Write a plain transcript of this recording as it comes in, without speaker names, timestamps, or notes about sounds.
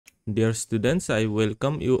Dear students, I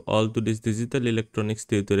welcome you all to this digital electronics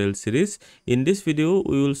tutorial series. In this video,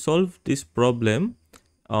 we will solve this problem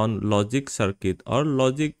on logic circuit or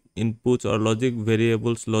logic inputs or logic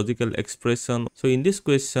variables, logical expression. So in this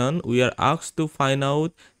question, we are asked to find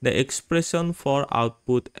out the expression for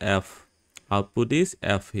output F. Output is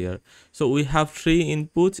F here. So we have three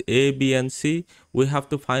inputs A, B and C. We have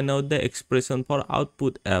to find out the expression for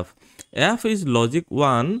output F. F is logic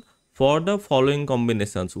 1 for the following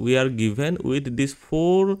combinations. We are given with these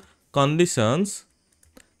four conditions.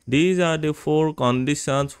 These are the four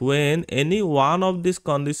conditions. When any one of these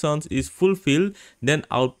conditions is fulfilled, then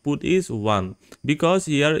output is 1. Because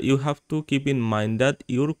here you have to keep in mind that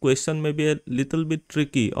your question may be a little bit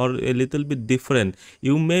tricky or a little bit different.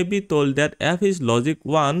 You may be told that F is logic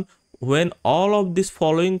 1 when all of these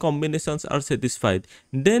following combinations are satisfied.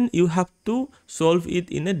 Then you have to solve it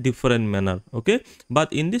in a different manner. Okay,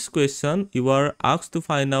 but in this question you are asked to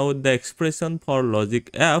find out the expression for logic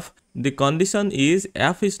F. The condition is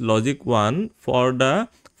F is logic 1 for the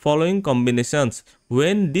following combinations.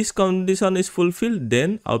 When this condition is fulfilled,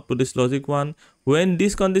 then output is logic 1. When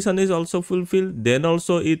this condition is also fulfilled, then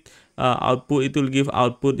also it will give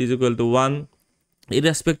output is equal to 1,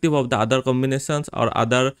 irrespective of the other combinations or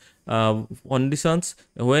other conditions.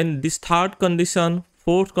 When this third condition,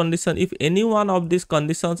 fourth condition, if any one of these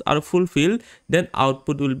conditions are fulfilled, then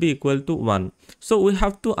output will be equal to 1. So we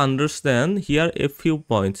have to understand here a few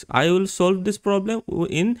points. I will solve this problem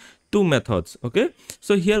in two methods. Okay,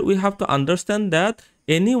 so here we have to understand that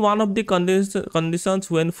any one of the conditions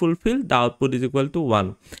when fulfilled, the output is equal to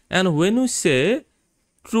 1. And when we say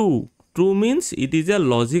true means it is a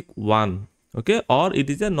logic 1. Okay, or it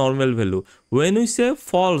is a normal value. When we say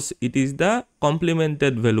false, it is the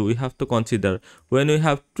complemented value we have to consider. When we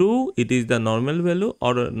have true, it is the normal value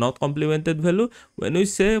or not complemented value. When we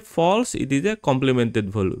say false, it is a complemented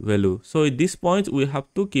value. So at this point we have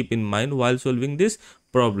to keep in mind while solving this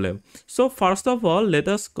problem. So first of all, let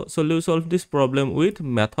us solve this problem with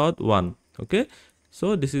method 1. Okay,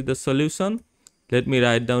 so this is the solution. Let me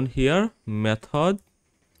write down here method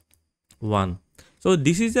 1. So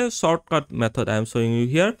this is a shortcut method I am showing you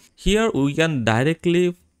here. Here we can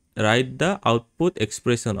directly write the output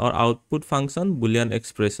expression or output function Boolean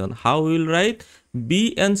expression. How we will write?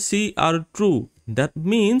 B and C are true. That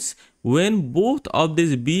means when both of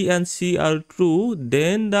these B and C are true,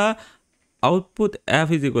 then the output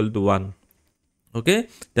F is equal to 1. Okay,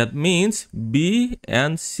 that means B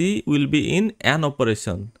and C will be in AND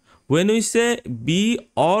operation. When we say B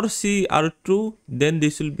or C are true, then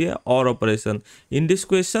this will be an OR operation. In this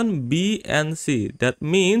question, B and C. That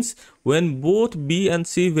means when both B and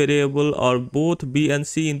C variable or both B and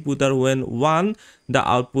C input are when 1, the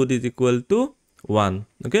output is equal to 1.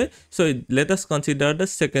 Okay, so let us consider the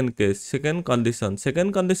second case, second condition.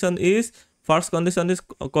 Second condition is, first condition is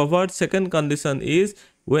covered. Second condition is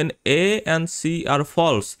when A and C are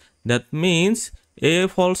false. That means A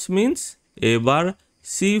false means A bar,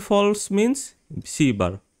 C false means C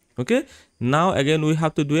bar. Okay, now again we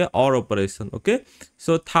have to do a OR operation. Okay,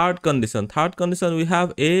 so third condition we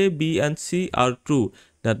have A, B and C are true.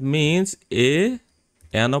 That means A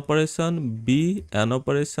AND operation, B AND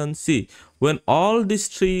operation, C. When all these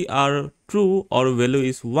three are true or value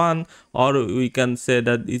is 1, or we can say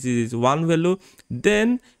that this is 1 value,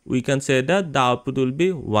 then we can say that the output will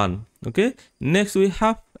be 1. Okay, next we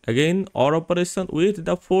have again OR operation with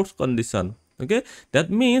the fourth condition. Okay,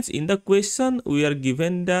 that means in the question we are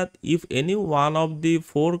given that if any one of the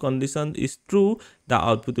four conditions is true, the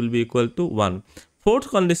output will be equal to 1. Fourth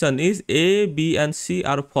condition is A, B and C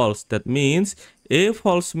are false. That means A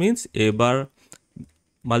false means A bar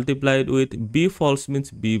multiplied with B false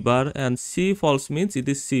means B bar and C false means it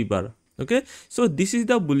is C bar. Okay, so this is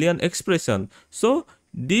the Boolean expression. So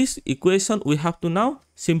this equation we have to now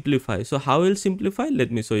simplify. So how will simplify?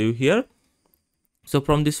 Let me show you here. So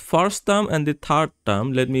from this first term and the third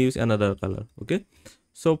term, let me use another color. Okay,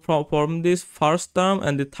 so from this first term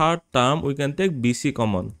and the third term, we can take BC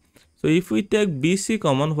common. So if we take BC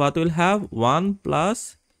common, what will have? 1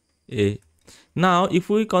 plus A. Now if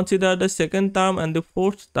we consider the second term and the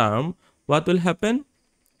fourth term, what will happen?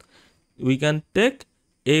 We can take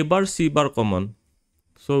A bar C bar common.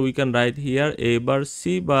 So we can write here A bar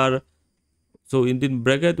C bar. So in the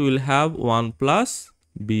bracket we will have 1 plus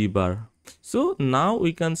B bar. So now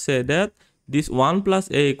we can say that this 1 plus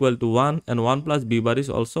A equal to 1 and 1 plus B bar is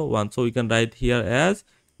also 1. So we can write here as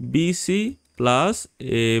BC plus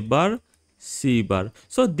A bar C bar.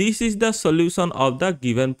 So this is the solution of the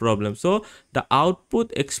given problem. So the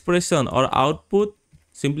output expression or output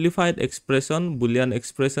simplified expression, Boolean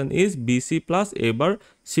expression is BC plus A bar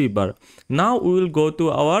C bar. Now we will go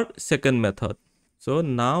to our second method. So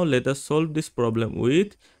now let us solve this problem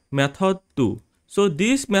with method 2. So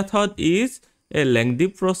this method is a lengthy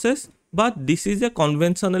process, but this is a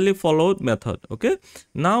conventionally followed method. Okay,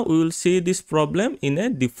 now we will see this problem in a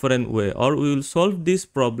different way, or we will solve this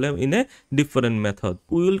problem in a different method.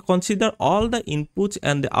 We will consider all the inputs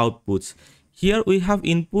and the outputs. Here we have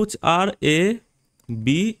inputs are A,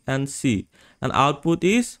 B and C, and output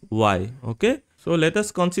is Y. Okay, so let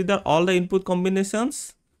us consider all the input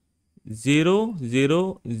combinations. 0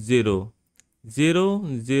 0 0 0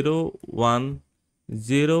 0 1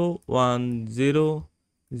 0 1 0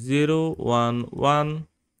 0 1 1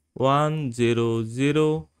 1 0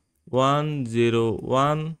 0 1 0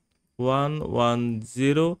 1 1 1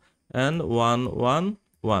 0 and 1 1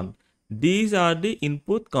 1. These are the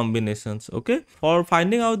input combinations. Okay, for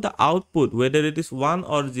finding out the output, whether it is 1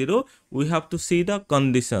 or 0, we have to see the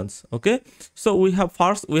conditions. Okay, so we have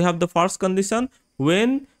the first condition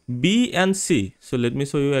when B and C. So let me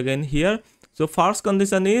show you again here. So first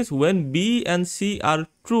condition is when B and C are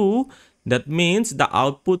true, that means the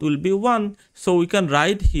output will be 1. So we can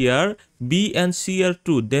write here B and C are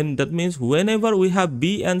true. Then that means whenever we have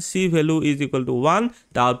B and C value is equal to 1,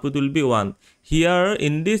 the output will be 1. Here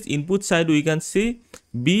in this input side we can see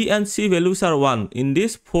B and C values are 1 in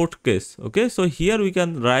this fourth case. Okay, so here we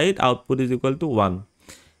can write output is equal to 1.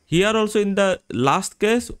 Here also in the last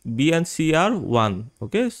case B and C are 1.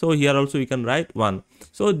 Okay, so here also we can write 1.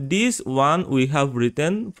 So this 1 we have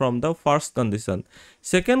written from the first condition.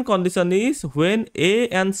 Second condition is when A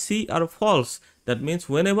and C are false. That means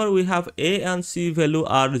whenever we have A and C value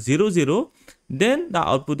are 0 0, then the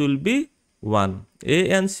output will be 1. A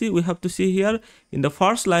and C we have to see here in the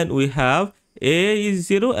first line we have A is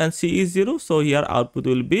 0 and C is 0. So here output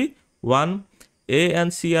will be 1. A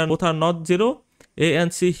and C are both are not 0. A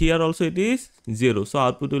and C here also it is 0. So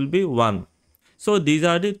output will be 1. So these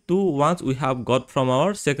are the two ones we have got from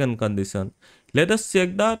our second condition. Let us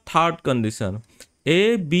check the third condition.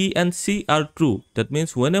 A, B and C are true. That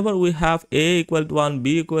means whenever we have A equal to 1,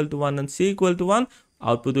 B equal to 1 and C equal to 1,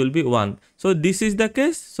 output will be 1. So this is the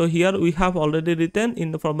case. So here we have already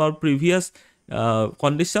written from our previous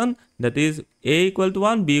condition, that is A equal to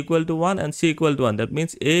 1, B equal to 1 and C equal to 1. That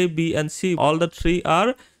means A, B and C, all the three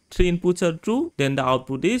inputs are true, then the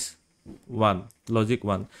output is 1, logic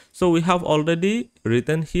 1. So we have already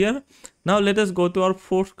written here. Now let us go to our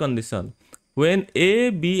fourth condition. When A,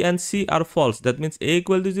 B and C are false, that means A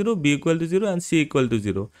equal to 0, B equal to 0 and C equal to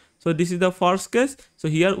 0. So this is the first case. So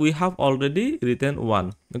here we have already written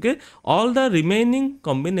 1. Okay, all the remaining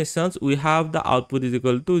combinations we have the output is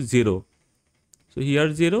equal to 0. So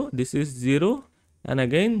here 0, this is 0 and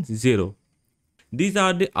again 0. These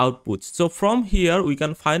are the outputs. So from here we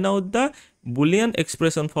can find out the Boolean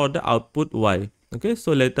expression for the output Y. Okay,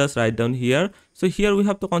 so let us write down here. So here we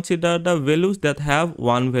have to consider the values that have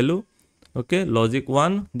one value. Okay, logic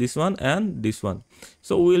 1, this one and this one.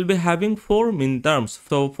 So we will be having 4 min terms.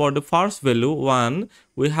 So for the first value 1,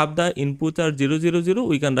 we have the inputs are 0 0 0.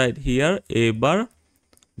 We can write here A bar,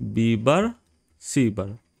 B bar, C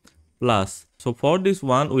bar plus. So for this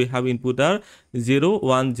one we have input are 0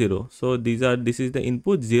 1 0. So this is the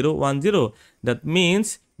input 0 1 0. That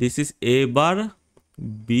means this is A bar,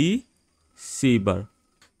 B, C bar.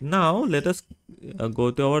 Now let us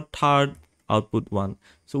go to our third output 1.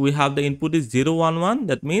 So we have the input is 0 1 1.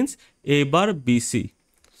 That means A bar, B, C.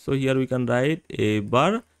 So here we can write A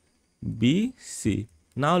bar, B, C.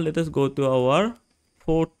 Now let us go to our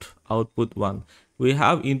fourth output 1. We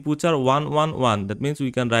have inputs are 1 1 1. That means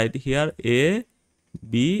we can write here A,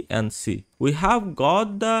 B and C. We have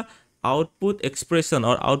got the output expression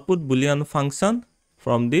or output Boolean function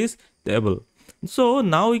from this table. So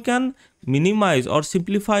now we can minimize or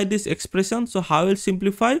simplify this expression. So how will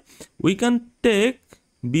simplify? We can take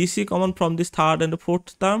BC common from this third and the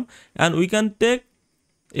fourth term, and we can take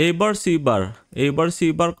A bar, C bar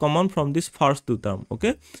common from this first two term.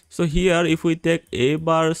 Okay, so here if we take A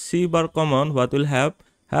bar, C bar common, what will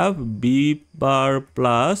have B bar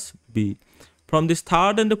plus B. From this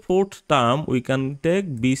third and the fourth term we can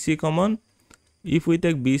take BC common. If we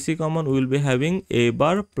take BC common, we will be having A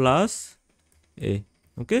bar plus A.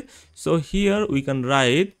 Okay, so here we can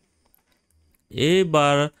write A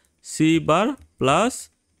bar, C bar plus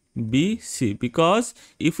B, C, because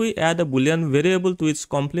if we add a Boolean variable to its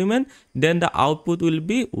complement, then the output will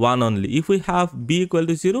be 1 only. If we have B equal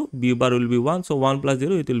to 0, B bar will be 1. So 1 plus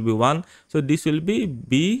 0, it will be 1. So this will be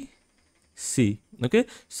B, C Okay,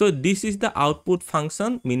 so this is the output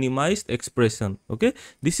function minimized expression. Okay,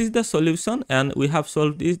 this is the solution, and we have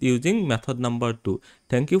solved this using method number 2.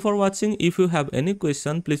 Thank you for watching. If you have any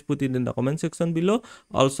question, please put it in the comment section below.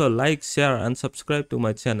 Also like, share and subscribe to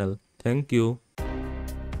my channel. Thank you.